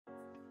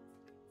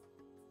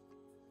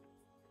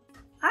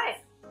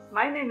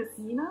My name is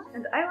Nina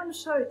and I want to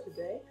show you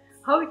today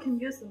how we can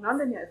use a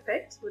nonlinear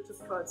effect, which is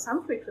called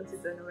some frequency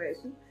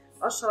generation,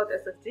 or short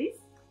SFG,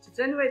 to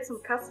generate some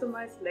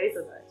customized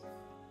laser light.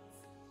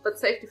 But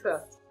safety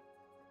first.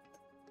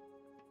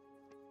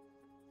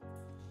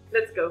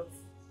 Let's go!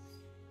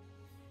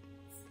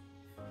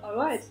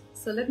 Alright,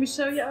 so let me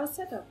show you our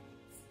setup.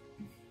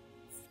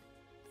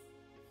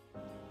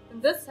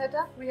 In this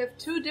setup we have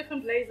two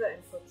different laser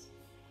inputs,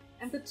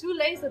 and the two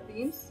laser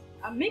beams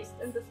are mixed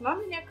in this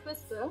nonlinear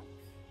crystal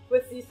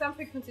with the some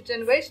frequency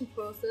generation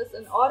process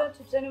in order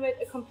to generate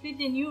a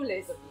completely new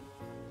laser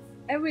beam.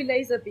 Every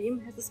laser beam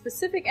has a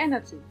specific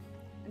energy,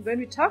 and when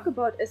we talk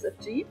about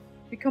SFG,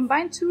 we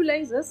combine two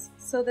lasers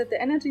so that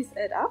the energies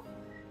add up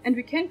and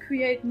we can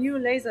create new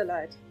laser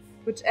light,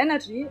 which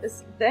energy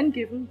is then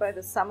given by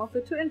the sum of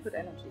the two input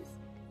energies.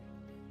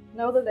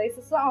 Now the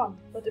lasers are on,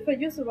 but if I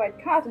use a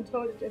white card and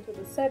hold it into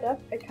the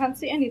setup, I can't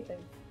see anything.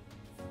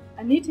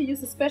 I need to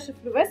use a special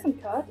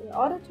fluorescent card in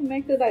order to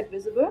make the light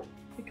visible,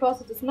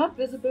 because it is not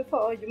visible for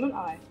our human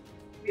eye.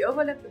 We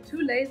overlap the two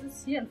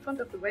lasers here in front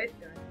of the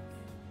waveguide.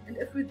 And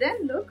if we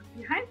then look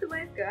behind the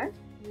waveguide,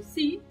 you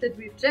see that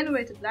we've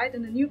generated light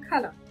in a new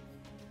color.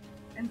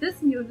 And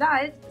this new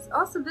light is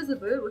also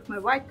visible with my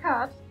white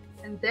card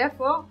and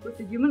therefore with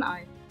the human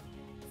eye.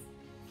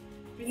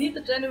 We need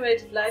the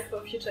generated light for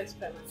a future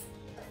experiment.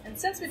 And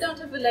since we don't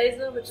have a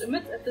laser which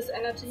emits at this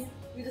energy,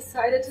 we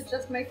decided to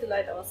just make the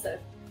light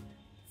ourselves.